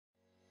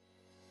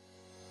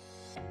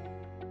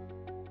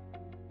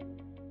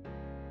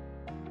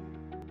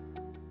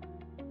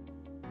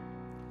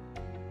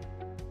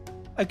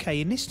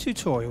Okay, in this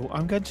tutorial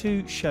I'm going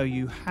to show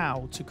you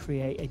how to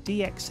create a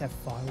DXF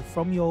file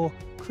from your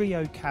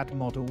Creo CAD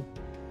model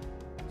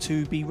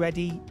to be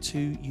ready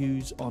to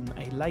use on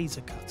a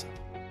laser cutter.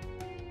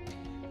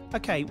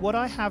 Okay, what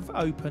I have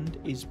opened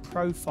is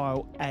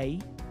profile A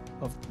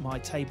of my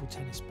table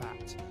tennis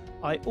bat.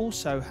 I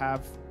also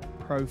have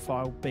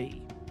profile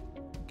B.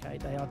 Okay,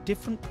 they are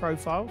different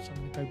profiles.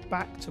 I'm going to go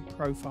back to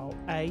profile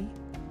A,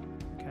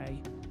 okay,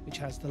 which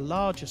has the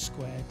larger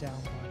square down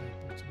by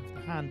the bottom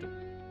of the handle.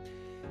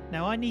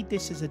 Now I need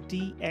this as a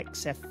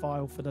DXF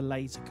file for the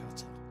laser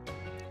cutter.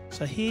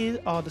 So here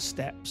are the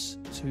steps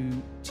to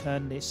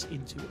turn this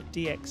into a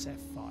DXF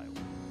file.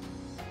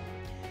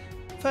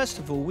 First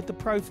of all, with the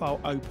profile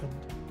opened,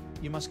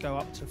 you must go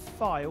up to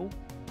File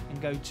and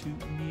go to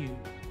New.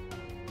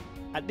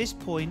 At this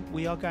point,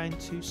 we are going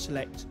to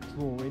select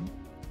Drawing,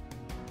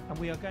 and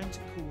we are going to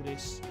call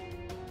this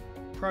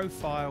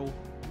Profile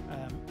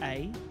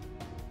A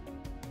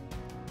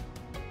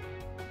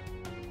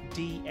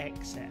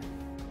DXF.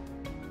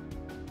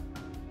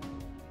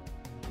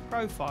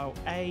 Profile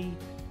A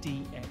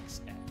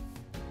DXF.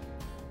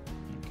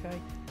 Okay,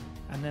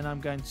 and then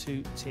I'm going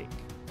to tick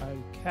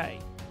OK.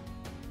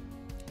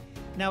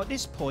 Now at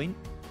this point,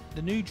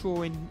 the new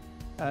drawing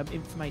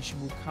information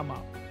will come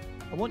up.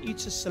 I want you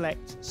to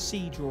select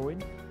C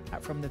drawing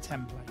from the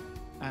template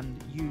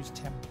and use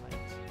template.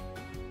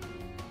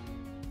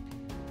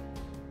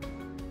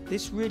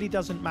 This really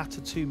doesn't matter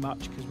too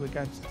much because we're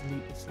going to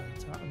delete this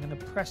later. I'm going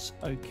to press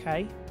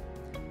OK,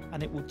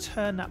 and it will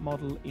turn that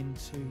model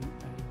into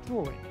a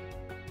drawing.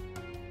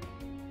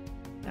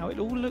 Now it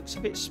all looks a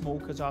bit small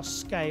because our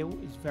scale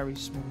is very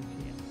small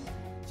here.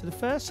 So the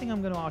first thing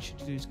I'm going to ask you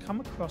to do is come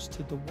across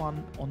to the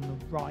one on the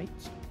right,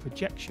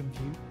 projection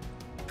view,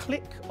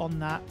 click on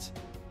that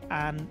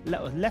and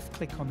left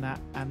click on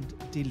that and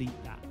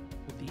delete that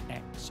with the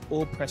X,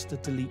 or press the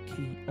delete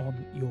key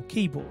on your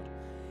keyboard.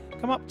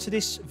 Come up to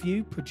this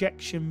view,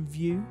 projection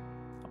view,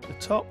 up the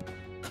top,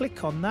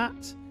 click on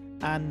that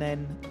and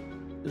then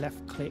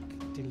left click,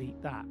 delete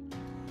that.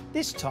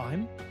 This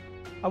time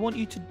I want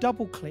you to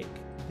double click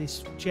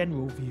this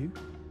general view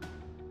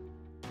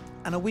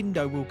and a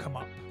window will come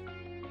up.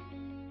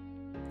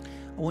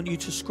 I want you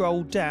to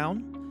scroll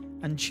down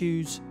and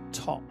choose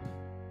top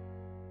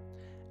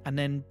and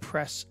then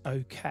press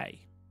OK.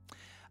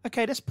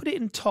 Okay, let's put it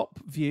in top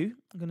view.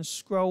 I'm going to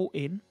scroll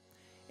in.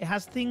 It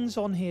has things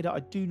on here that I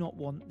do not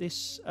want.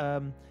 This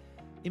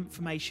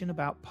information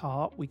about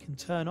part we can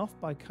turn off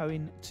by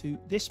going to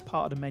this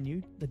part of the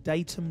menu, the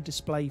datum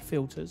display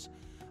filters.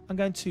 I'm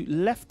going to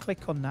left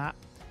click on that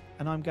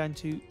and I'm going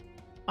to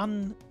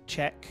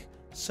uncheck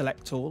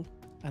select all,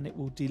 and it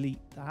will delete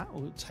that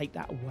or take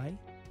that away.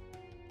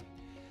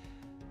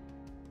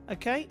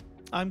 Okay,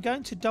 I'm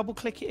going to double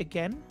click it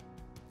again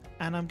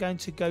and I'm going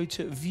to go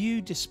to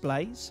view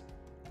displays,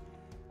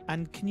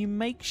 and can you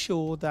make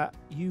sure that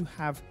you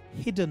have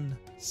hidden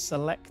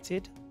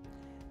selected,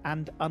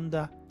 and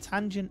under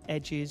tangent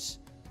edges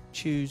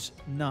choose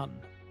none,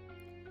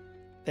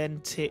 then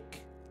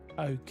tick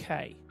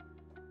OK.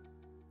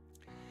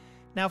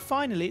 Now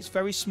finally, it's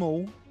very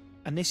small,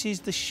 and this is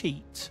the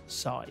sheet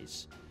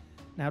size.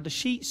 Now the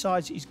sheet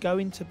size is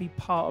going to be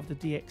part of the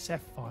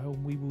DXF file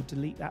and we will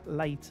delete that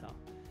later.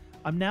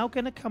 I'm now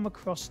going to come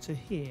across to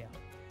here.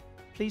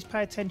 Please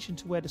pay attention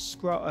to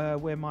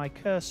where my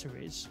cursor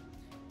is.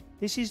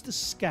 This is the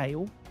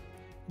scale,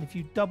 and if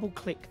you double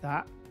click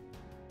that,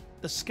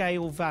 the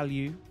scale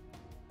value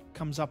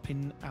comes up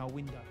in our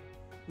window.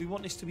 We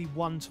want this to be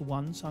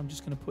 1:1, so I'm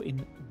just going to put in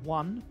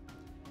 1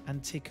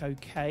 and tick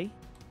OK.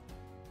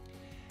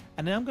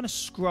 And then I'm going to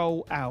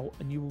scroll out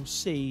and you will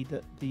see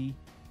that the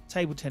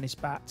table tennis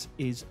bat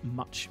is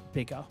much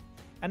bigger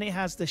and it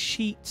has the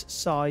sheet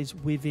size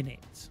within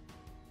it.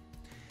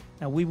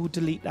 Now we will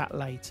delete that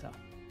later.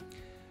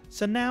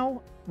 So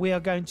now we are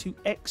going to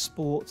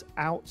export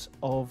out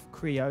of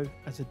Creo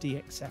as a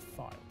DXF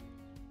file.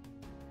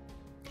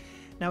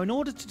 Now in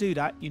order to do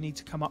that, you need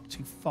to come up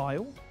to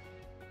File,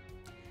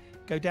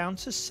 go down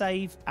to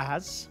Save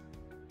As,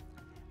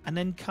 and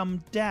then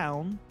come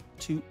down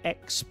to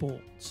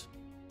Export.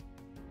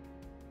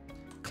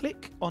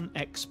 Click on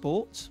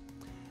Export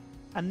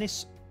and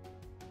this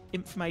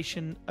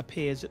information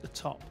appears at the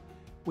top.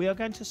 We are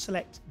going to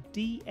select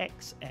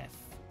DXF.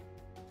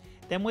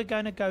 Then we're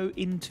going to go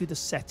into the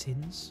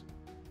settings,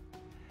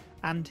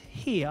 and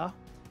here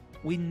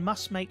we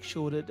must make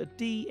sure that the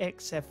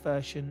DXF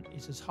version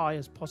is as high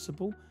as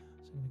possible.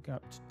 So I'm going to go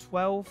up to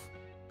 12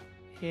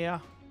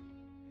 here.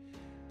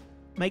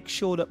 Make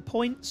sure that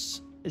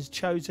points is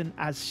chosen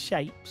as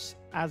shapes.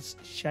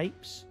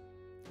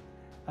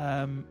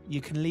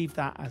 You can leave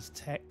that as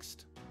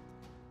text,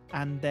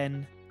 and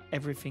then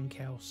everything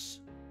else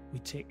we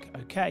tick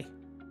OK.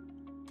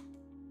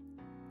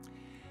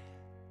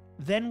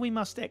 Then we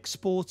must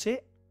export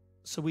it,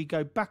 so we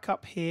go back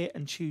up here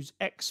and choose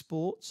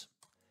export,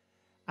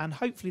 and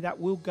hopefully that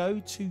will go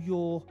to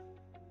your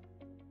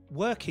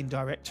working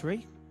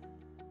directory,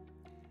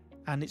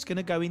 and it's going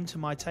to go into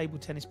my table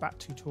tennis bat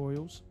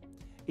tutorials.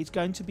 It's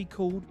going to be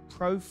called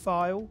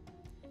Profile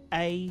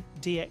A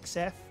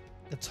DXF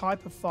The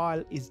type of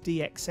file is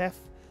DXF,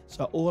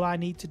 so all I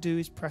need to do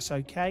is press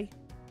OK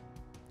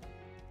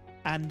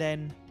and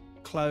then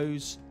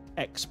close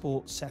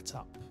Export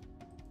Setup.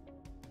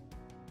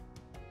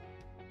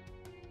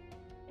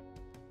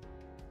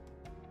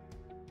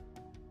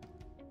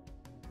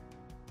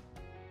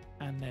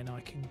 And then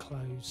I can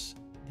close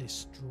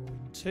this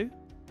drawing too.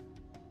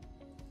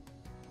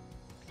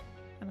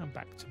 And I'm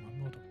back to my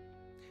model.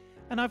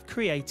 And I've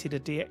created a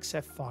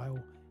DXF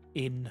file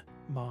in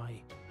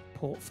my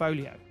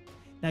portfolio.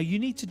 Now you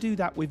need to do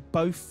that with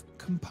both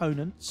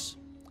components.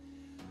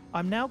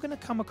 I'm now going to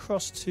come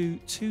across to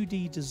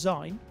 2D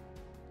design,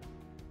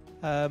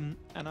 and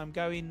I'm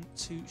going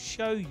to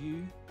show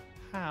you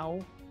how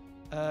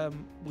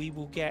we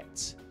will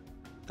get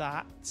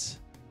that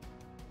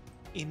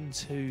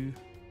into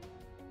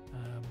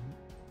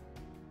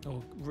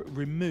or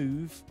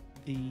remove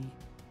the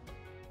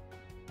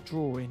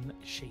drawing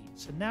sheet.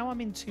 So now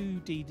I'm in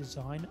 2D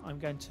design. I'm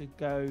going to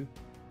go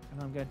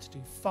and I'm going to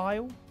do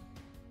File,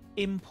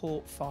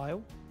 Import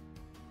File.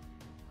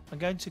 I'm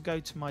going to go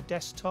to my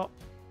desktop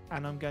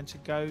and I'm going to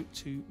go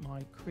to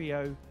my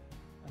Creo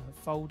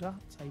folder,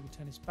 Table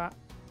Tennis Bat,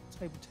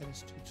 Table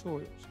Tennis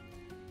Tutorials.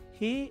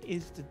 Here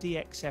is the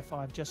DXF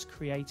I've just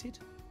created.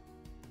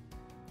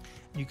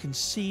 You can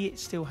see it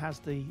still has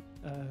the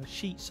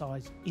sheet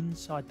size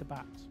inside the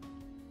bat.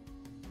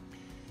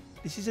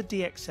 This is a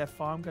DXF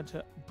file. I'm going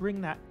to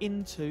bring that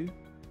into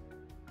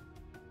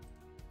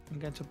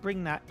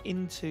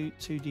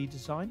 2D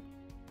design.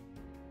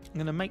 I'm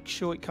going to make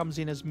sure it comes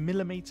in as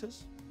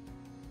millimeters.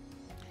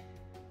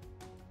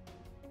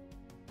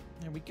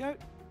 There we go.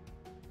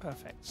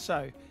 Perfect.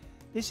 So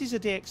this is a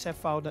DXF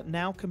file that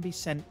now can be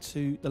sent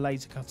to the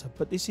laser cutter,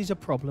 but this is a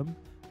problem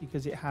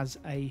because it has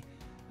a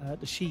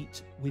the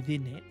sheet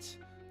within it,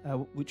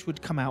 which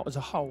would come out as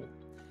a whole.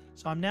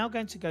 So I'm now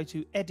going to go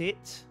to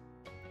Edit,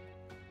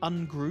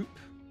 Ungroup,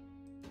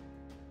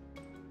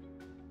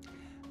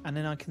 and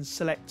then I can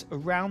select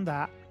around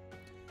that.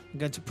 I'm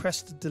going to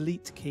press the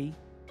Delete key,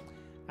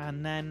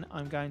 and then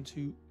I'm going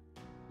to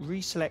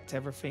reselect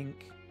everything,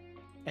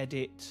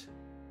 Edit,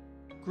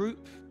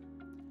 Group,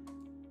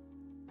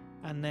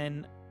 and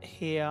then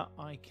here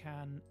I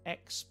can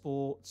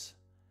export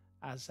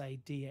as a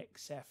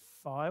DXF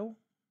file.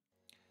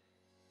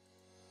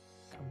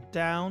 Come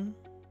down,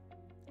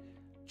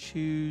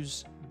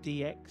 choose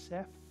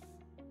DXF.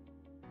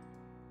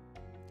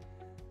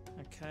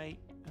 Okay,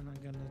 and I'm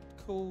going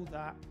to call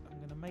that, I'm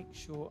going to make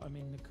sure I'm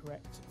in the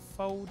correct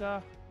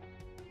folder.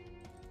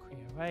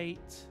 Creo 8,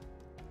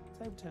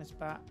 Table Tennis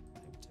Bat,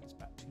 Table Tennis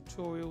Bat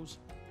Tutorials,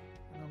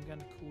 and I'm going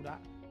to call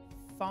that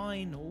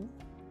Final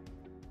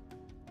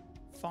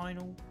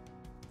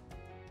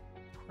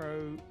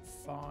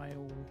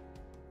Profile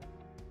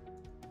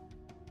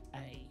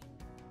A.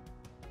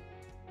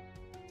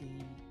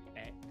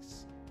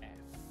 DXF.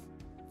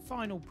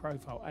 Final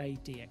Profile A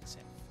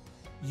DXF.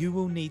 You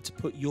will need to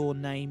put your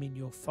name in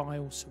your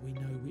file so we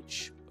know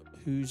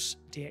whose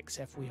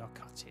DXF we are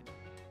cutting.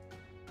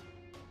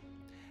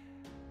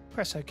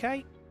 Press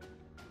OK.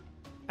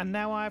 And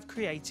now I have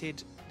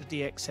created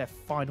the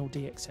final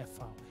DXF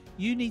file.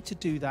 You need to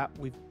do that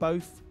with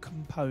both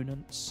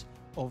components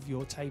of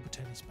your table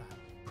tennis bat,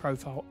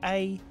 Profile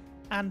A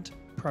and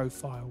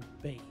Profile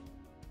B.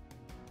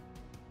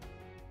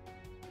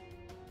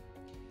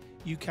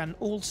 You can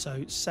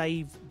also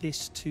save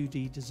this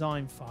 2D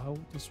design file.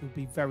 This will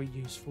be very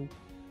useful.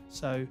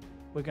 So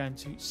we're going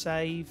to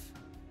save,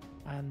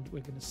 and we're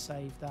going to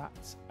save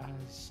that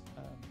as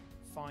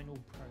Final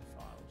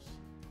Profiles.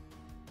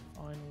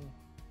 Final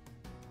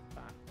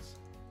Bat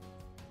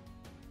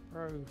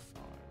Profiles.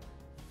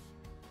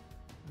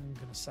 I'm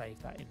going to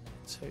save that in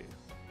there too.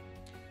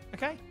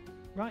 Okay,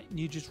 right, and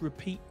you just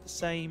repeat the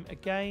same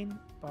again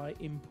by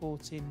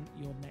importing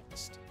your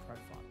next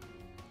profile.